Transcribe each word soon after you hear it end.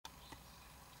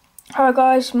Hello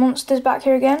guys, Monsters back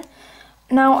here again.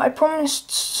 Now I promised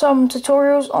some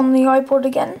tutorials on the iPod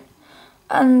again,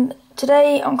 and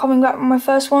today I'm coming back with my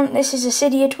first one. This is a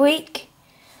Cydia tweak,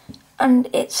 and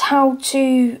it's how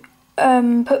to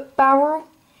put barrel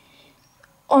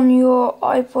on your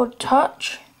iPod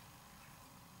Touch.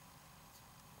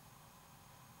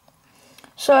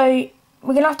 So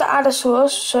we're going to have to add a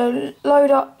source, so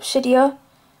load up Cydia,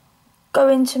 go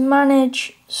into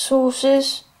manage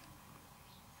sources,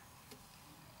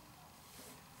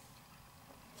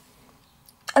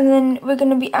 and then we're going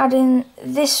to be adding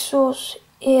this source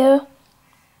here.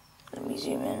 Let me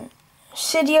zoom in.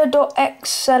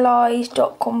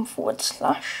 cydia.xlis.com/.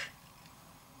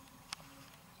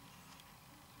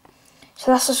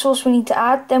 So that's the source we need to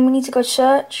add. Then we need to go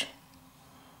search.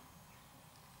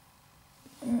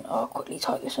 And I'll quickly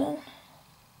type this in.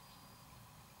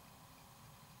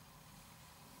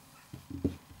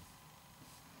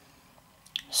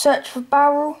 Search for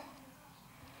barrel.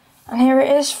 And here it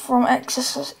is from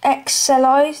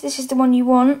XLIs. This is the one you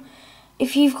want.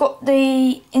 If you've got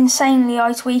the Insanely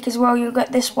iTweak as well, you'll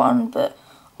get this one, but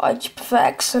I just prefer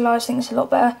XLIs. I think it's a lot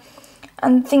better.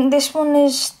 And I think this one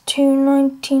is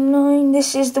 $2.99.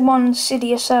 This is the one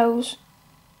Cydia sells.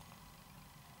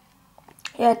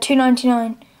 Yeah,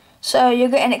 $2.99. So you're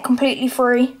getting it completely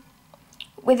free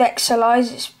with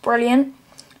XLIs. It's brilliant.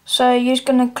 So you're just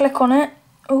gonna click on it.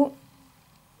 Oh.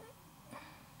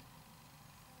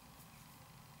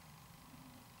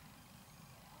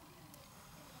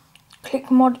 Click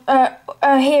mod.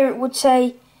 Here it would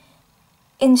say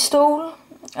install,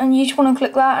 and you just want to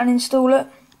click that and install it.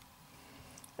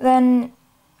 Then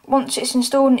once it's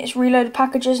installed and it's reloaded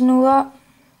packages and all that,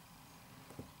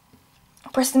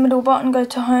 press the middle button, go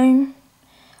to home,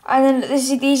 and then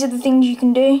these are the things you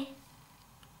can do.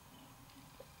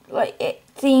 Like, it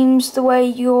themes the way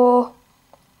you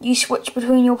switch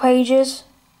between your pages.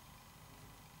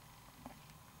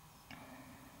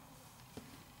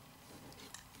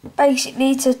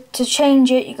 Basically, to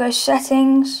change it, you go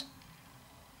settings,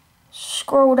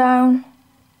 scroll down,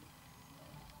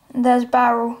 and there's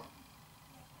barrel,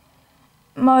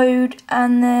 mode,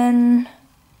 and then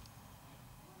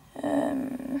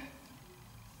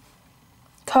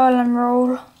curl and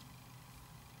roll.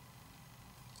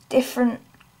 Different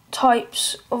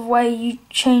types of way you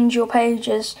change your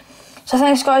pages. So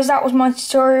thanks guys, that was my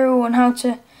tutorial on how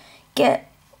to get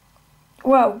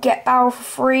barrel for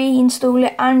free, install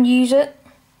it and use it.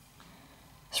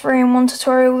 It's 3-in-1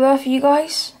 tutorial there for you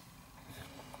guys.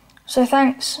 So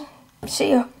thanks,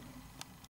 see ya.